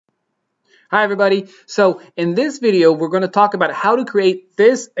Hi everybody. So in this video we're going to talk about how to create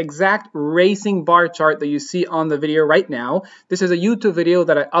this exact racing bar chart that you see on the video right now. This is a YouTube video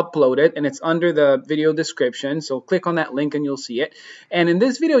that I uploaded and it's under the video description, so click on that link and you'll see it. And in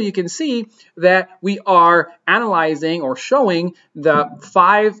this video you can see that we are analyzing or showing the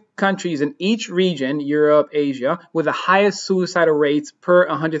 5 countries in each region, Europe, Asia, with the highest suicidal rates per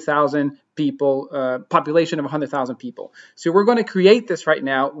 100,000 people, population of 100,000 people. So we're going to create this right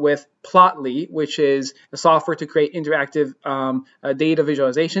now with Plotly, which is a software to create interactive data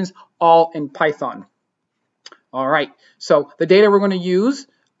visualizations, all in Python. All right, so the data we're going to use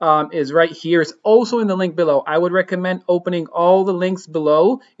is right here. It's also in the link below. I would recommend opening all the links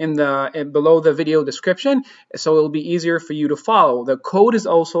below below the video description, so it'll be easier for you to follow. The code is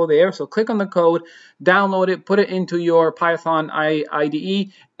also there, so click on the code, download it, put it into your Python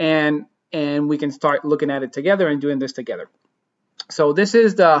IDE, and we can start looking at it together and doing this together. So this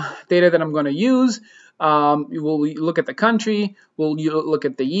is the data that I'm going to use. We'll look at the country, we'll look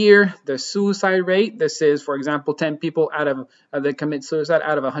at the year, the suicide rate. This is, for example, 10 people out of that commit suicide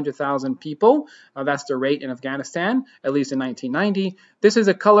out of 100,000 people. That's the rate in Afghanistan, at least in 1990. This is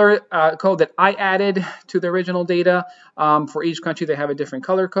a color code that I added to the original data. For each country, they have a different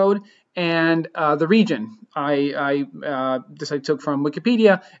color code. And the region, this I took from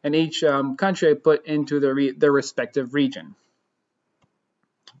Wikipedia, and each country I put into their respective region.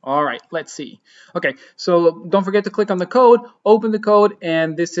 All right, let's see. Okay, so don't forget to click on the code, open the code,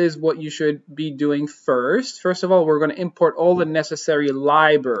 and this is what you should be doing first. First of all, we're going to import all the necessary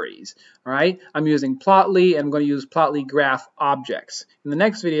libraries. All right, I'm using Plotly, and I'm going to use Plotly Graph Objects. In the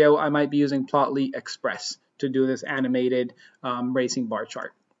next video, I might be using Plotly Express to do this animated racing bar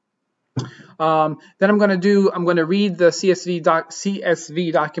chart. Then I'm going to read the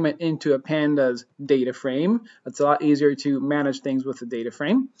CSV document into a pandas data frame. It's a lot easier to manage things with the data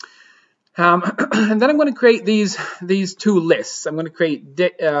frame. And then I'm going to create these two lists. I'm going to create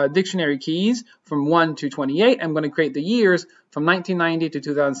dictionary keys from 1 to 28. I'm going to create the years from 1990 to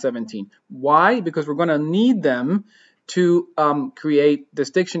 2017. Why? Because we're going to need them to create this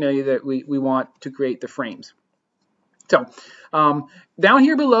dictionary that we want to create the frames. So down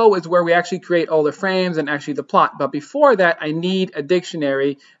here below is where we actually create all the frames and actually the plot. But before that, I need a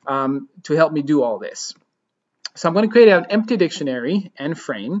dictionary to help me do all this. So I'm going to create an empty dictionary and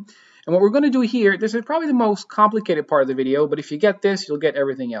frame. And what we're going to do here, this is probably the most complicated part of the video, but if you get this, you'll get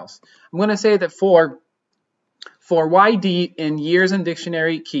everything else. I'm going to say that for YD in years and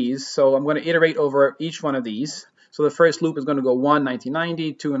dictionary keys, so I'm going to iterate over each one of these. So the first loop is going to go 1,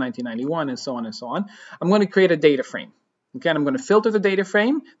 1990, 2, 1991, and so on and so on. I'm going to create a data frame. Okay, and I'm going to filter the data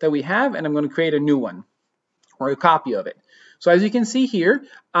frame that we have, and I'm going to create a new one, or a copy of it. So as you can see here,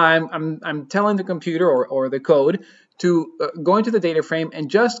 I'm telling the computer or the code to go into the data frame and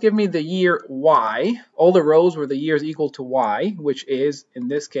just give me the year Y, all the rows where the years equal to Y, which is, in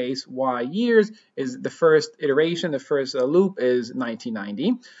this case, Y years is the first iteration, the first loop is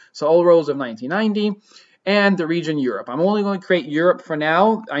 1990. So all rows of 1990. And the region Europe. I'm only going to create Europe for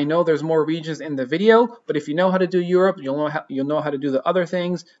now. I know there's more regions in the video, but if you know how to do Europe, you'll know how to do the other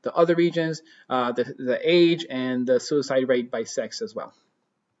things, the other regions, the age, and the suicide rate by sex as well.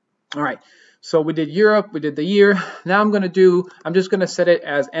 All right, so we did Europe, we did the year. Now I'm just going to set it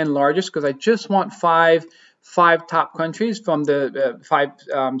as n largest because I just want five top countries from the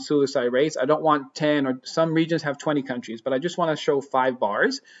 5 suicide rates. I don't want 10, or some regions have 20 countries, but I just want to show 5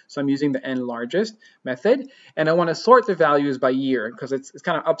 bars. So I'm using the n largest method, and I want to sort the values by year because it's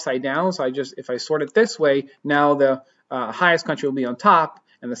kind of upside down. So if I sort it this way, now the highest country will be on top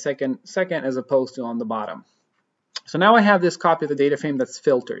and the second as opposed to on the bottom. So now I have this copy of the data frame that's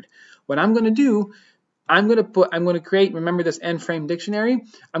filtered. What I'm going to do, I'm going to create, remember this n-frame dictionary,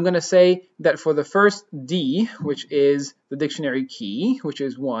 I'm going to say that for the first D, which is the dictionary key, which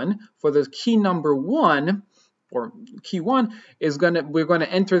is 1, for the key number 1, or key 1, we're going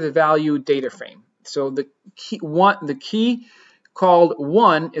to enter the value data frame. So the key called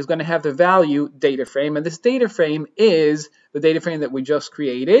 1 is going to have the value data frame, and this data frame is the data frame that we just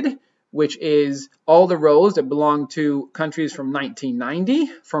created, which is all the rows that belong to countries from 1990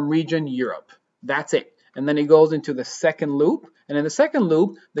 from region Europe. That's it. And then it goes into the second loop. And in the second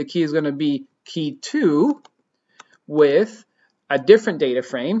loop, the key is going to be key 2 with a different data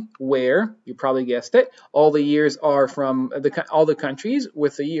frame where, you probably guessed it, all the years are from all the countries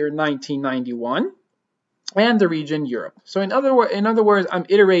with the year 1991 and the region Europe. So in other words, I'm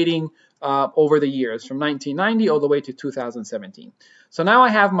iterating over the years from 1990 all the way to 2017. So now I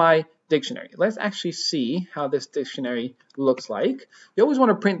have my dictionary. Let's actually see how this dictionary looks like. You always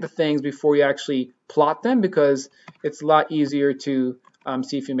want to print the things before you actually plot them because it's a lot easier to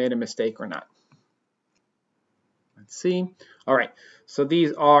see if you made a mistake or not. Let's see. All right, so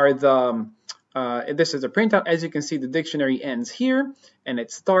these are the, this is a printout. As you can see, the dictionary ends here, and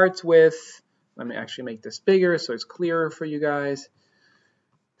it starts with, let me actually make this bigger so it's clearer for you guys.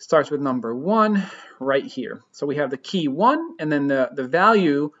 Starts with number 1 right here. So we have the key 1, and then the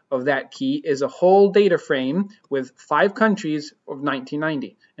value of that key is a whole data frame with 5 countries of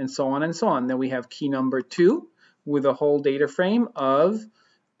 1990, and so on and so on. Then we have key number 2 with a whole data frame of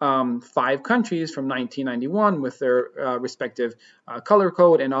 5 countries from 1991 with their respective color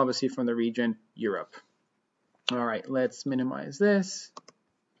code, and obviously from the region Europe. All right, let's minimize this.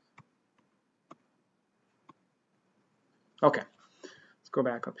 Okay. Go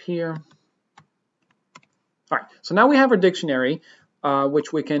back up here. All right, so now we have our dictionary,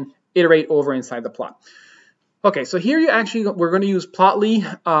 which we can iterate over inside the plot. Okay, so here we're going to use Plotly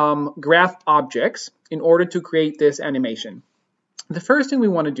graph objects in order to create this animation. The first thing we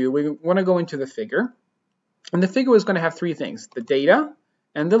want to do, we want to go into the figure, and the figure is going to have 3 things: the data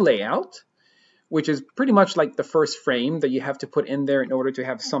and the layout, which is pretty much like the first frame that you have to put in there in order to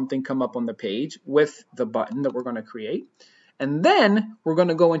have something come up on the page with the button that we're going to create. And then we're going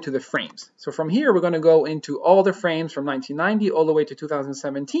to go into the frames. So from here, we're going to go into all the frames from 1990 all the way to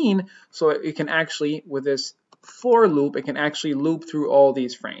 2017. So it can actually, with this for loop, it can actually loop through all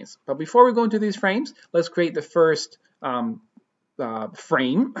these frames. But before we go into these frames, let's create the first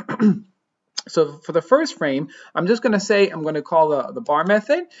frame. So for the first frame, I'm just going to say, I'm going to call the bar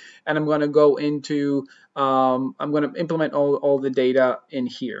method, and I'm going to go into, I'm going to implement all the data in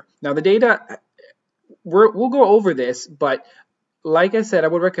here. Now the data, we'll go over this, but like I said, I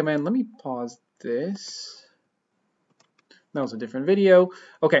would recommend, let me pause this. That was a different video.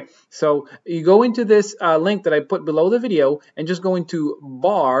 Okay, so you go into this link that I put below the video and just go into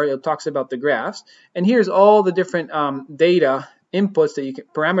bar. It talks about the graphs, and here's all the different data inputs that you can,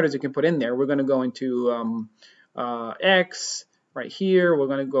 parameters you can put in there. We're going to go into X right here. We're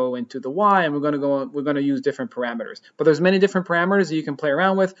going to go into the Y, and we're going to use different parameters. But there's many different parameters that you can play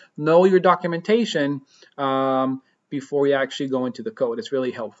around with. Know your documentation before you actually go into the code. It's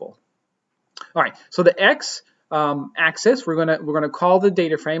really helpful. All right. So the X axis, we're gonna call the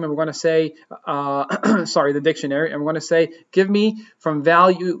data frame, and we're going to say, sorry, the dictionary, and we're going to say, give me from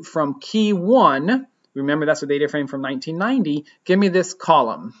key 1. Remember, that's a data frame from 1990. Give me this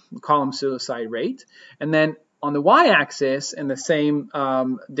column suicide rate, and then on the y-axis, in the same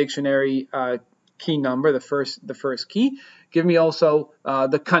dictionary key number, the first key, give me also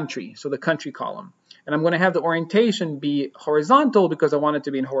the country, so the country column. And I'm going to have the orientation be horizontal because I want it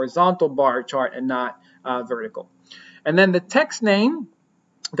to be in horizontal bar chart and not vertical. And then the text name,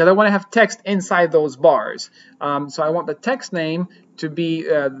 because I want to have text inside those bars. So I want the text name to be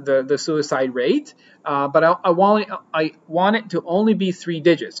the suicide rate, but I want it to only be 3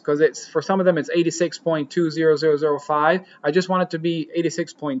 digits, because it's, for some of them it's 86.20005. I just want it to be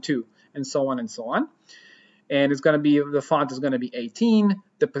 86.2, and so on and so on. And it's going to be, the font is going to be 18.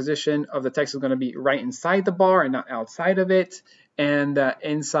 The position of the text is going to be right inside the bar and not outside of it. And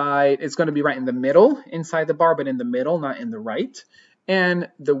inside, it's going to be right in the middle, inside the bar, but in the middle, not in the right. And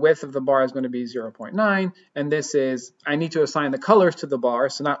the width of the bar is going to be 0.9. And this is, I need to assign the colors to the bar,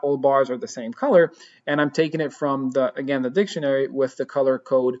 so not all bars are the same color. And I'm taking it from the dictionary with the color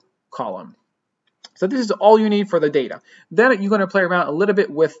code column. So this is all you need for the data. Then you're going to play around a little bit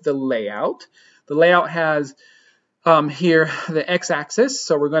with the layout. The layout has here the x-axis.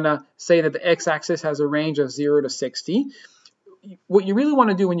 So we're going to say that the x-axis has a range of 0 to 60. What you really want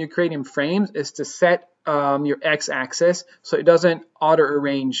to do when you're creating frames is to set your x-axis so it doesn't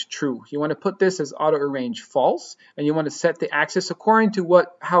auto-arrange true. You want to put this as auto-arrange false, and you want to set the axis according to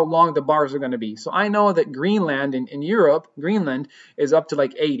how long the bars are going to be. So I know that Greenland in Europe, Greenland is up to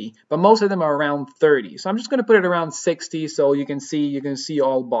like 80, but most of them are around 30. So I'm just going to put it around 60 so you can see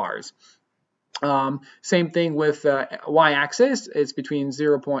all bars. Same thing with y-axis. It's between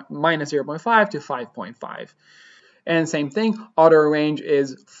minus 0.5 to 5.5. And same thing, auto arrange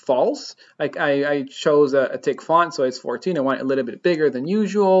is false. Like I chose a tick font, so it's 14. I want it a little bit bigger than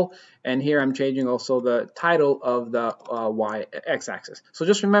usual. And here I'm changing also the title of the x-axis. So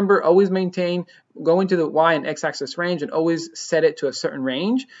just remember, always go into the y and x-axis range and always set it to a certain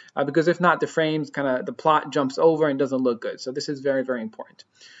range, because if not, the plot jumps over and doesn't look good. So this is very, very important.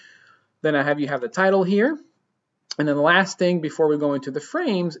 Then you have the title here. And then the last thing before we go into the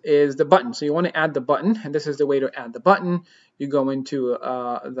frames is the button. So you want to add the button, and this is the way to add the button. You go into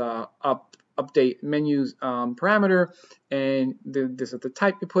the update menus parameter, and this is the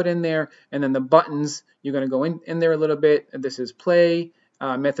type you put in there. And then the buttons, you're going to go in there a little bit. And this is play,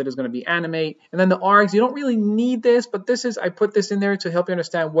 method is going to be animate. And then the args, you don't really need this, but I put this in there to help you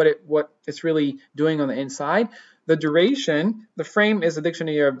understand what it's really doing on the inside. The duration, the frame is a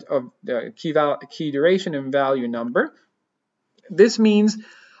dictionary of key duration and value number. This means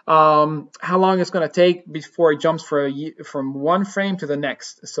how long it's going to take before it jumps from one frame to the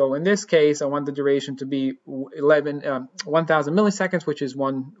next. So in this case, I want the duration to be 1000 milliseconds, which is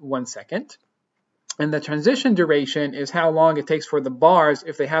one second. And the transition duration is how long it takes for the bars,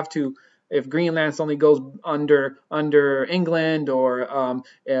 if Greenland only goes under England, or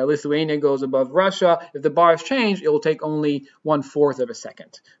Lithuania goes above Russia, if the bars change, it will take only 1/4 of a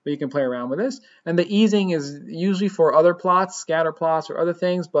second. But you can play around with this. And the easing is usually for other plots, scatter plots, or other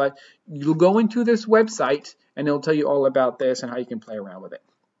things, but you'll go into this website and it'll tell you all about this and how you can play around with it.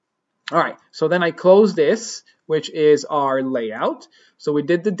 All right, so then I close this, which is our layout. So we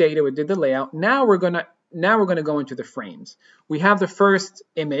did the data, we did the layout. Now we're gonna go into the frames. We have the first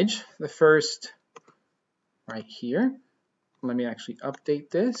image, the first right here. Let me actually update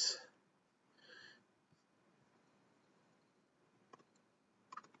this.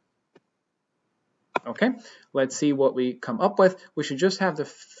 Okay, let's see what we come up with. We should just have the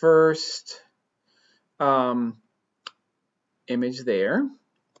first image there.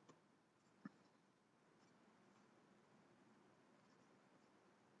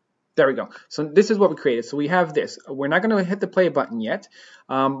 There we go. So this is what we created. So we have this. We're not going to hit the play button yet,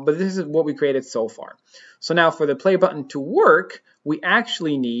 but this is what we created so far. So now for the play button to work, we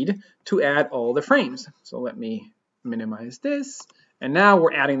actually need to add all the frames. So let me minimize this. And now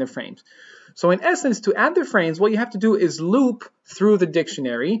we're adding the frames. So in essence, to add the frames, what you have to do is loop through the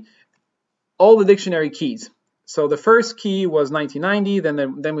dictionary, all the dictionary keys. So the first key was 1990,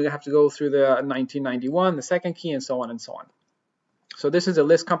 then we have to go through the 1991, the second key, and so on and so on. So this is a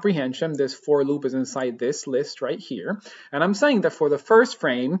list comprehension. This for loop is inside this list right here. And I'm saying that for the first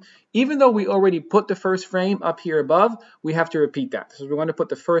frame, even though we already put the first frame up here above, we have to repeat that. So we're going to put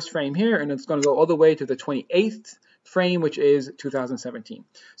the first frame here, and it's going to go all the way to the 28th frame, which is 2017.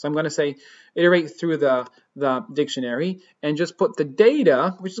 So I'm going to say iterate through the dictionary and just put the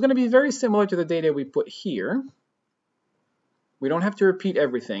data, which is going to be very similar to the data we put here. We don't have to repeat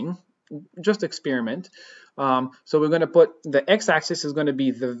everything, just experiment. So we're going to put the x-axis is going to be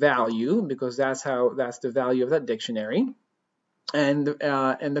the value, because that's the value of that dictionary, and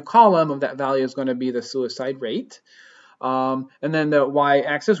the column of that value is going to be the suicide rate, and then the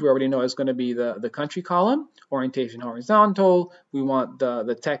y-axis we already know is going to be the country column. Orientation horizontal, we want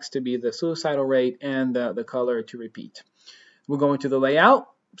the text to be the suicidal rate, and the color to repeat. We're going to the layout.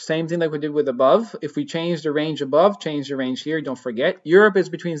 Same thing like we did with above. If we change the range above, change the range here. Don't forget, Europe is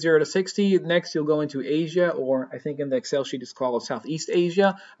between 0 to 60. Next, you'll go into Asia, or I think in the Excel sheet it's called Southeast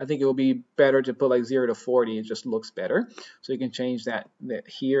Asia. I think it will be better to put like 0 to 40. It just looks better. So you can change that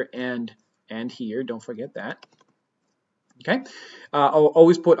here and here. Don't forget that. Okay. I'll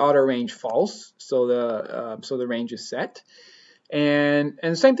always put auto range false, so the range is set. And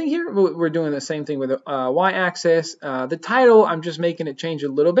same thing here, we're doing the same thing with the y-axis. The title, I'm just making it change a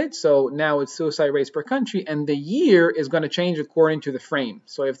little bit. So now it's suicide rates per country, and the year is going to change according to the frame.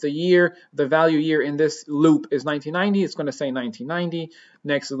 So if the value year in this loop is 1990, it's going to say 1990.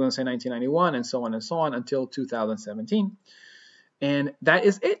 Next, it's going to say 1991, and so on until 2017. And that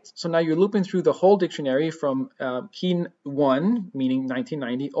is it. So now you're looping through the whole dictionary from key 1, meaning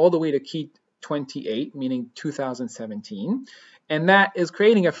 1990, all the way to key 28, meaning 2017. And that is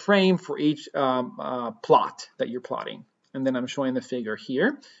creating a frame for each plot that you're plotting. And then I'm showing the figure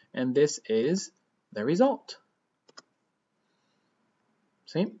here, and this is the result.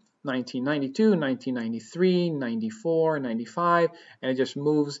 See? 1992, 1993, 94, 95, and it just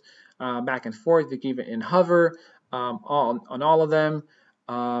moves back and forth. You can even in hover on all of them.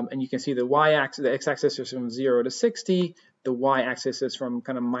 And you can see the y-axis, the x-axis is from 0 to 60. The y-axis is from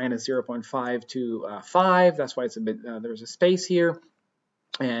kind of minus 0.5 to 5. That's why it's a bit, there's a space here.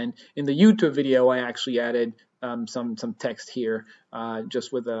 And in the YouTube video, I actually added some text here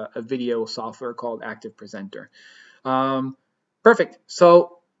just with a video software called Active Presenter. Perfect.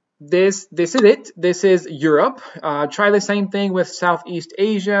 So this is it. This is Europe. Try the same thing with Southeast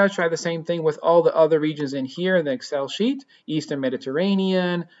Asia. Try the same thing with all the other regions in here in the Excel sheet. Eastern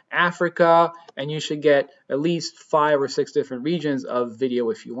Mediterranean, Africa, and you should get at least 5 or 6 different regions of video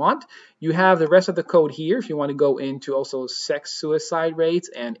if you want. You have the rest of the code here if you want to go into also sex suicide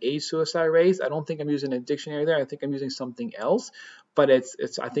rates and age suicide rates. I don't think I'm using a dictionary there. I think I'm using something else, but I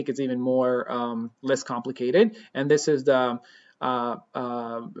think it's even more less complicated. And this is the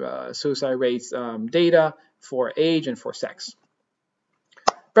suicide rates data for age and for sex.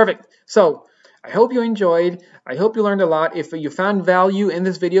 Perfect. So I hope you enjoyed. I hope you learned a lot. If you found value in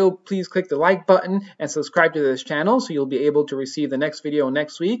this video, please click the like button and subscribe to this channel so you'll be able to receive the next video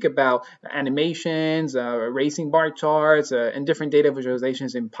next week about animations, racing bar charts, and different data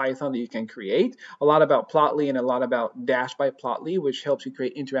visualizations in Python that you can create. A lot about Plotly and a lot about Dash by Plotly, which helps you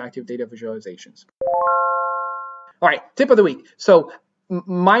create interactive data visualizations. All right, tip of the week. So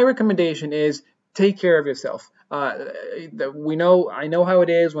my recommendation is take care of yourself. I know how it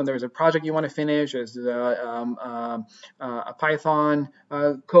is when there's a project you want to finish, as a Python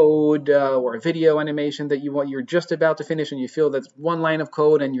code or a video animation that you're just about to finish, and you feel that's one line of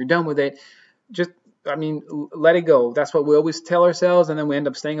code and you're done with it. Let it go. That's what we always tell ourselves, and then we end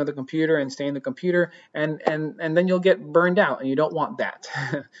up staying on the computer and staying on the computer, and then you'll get burned out, and you don't want that.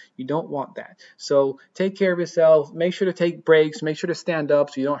 You don't want that. So take care of yourself. Make sure to take breaks. Make sure to stand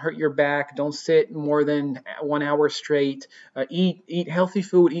up so you don't hurt your back. Don't sit more than 1 hour straight. Eat healthy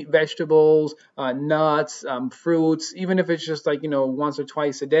food. Eat vegetables, nuts, fruits, even if it's just like once or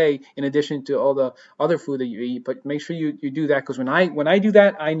twice a day, in addition to all the other food that you eat. But make sure you do that, because when I do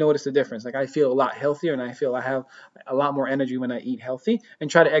that, I notice the difference. Like I feel a lot healthier, and I feel I have a lot more energy when I eat healthy. And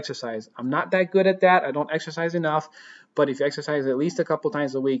try to exercise. I'm not that good at that. I don't exercise enough, but if you exercise at least a couple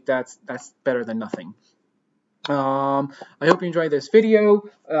times a week, that's better than nothing. I hope you enjoyed this video.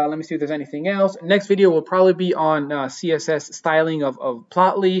 Let me see if there's anything else. Next video will probably be on CSS styling of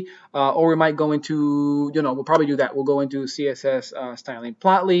Plotly, or we might go into, we'll probably do that. We'll go into CSS styling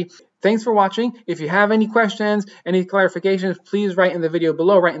Plotly. Thanks for watching. If you have any questions, any clarifications, please write in the video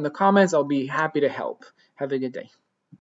below, write in the comments. I'll be happy to help. Have a good day.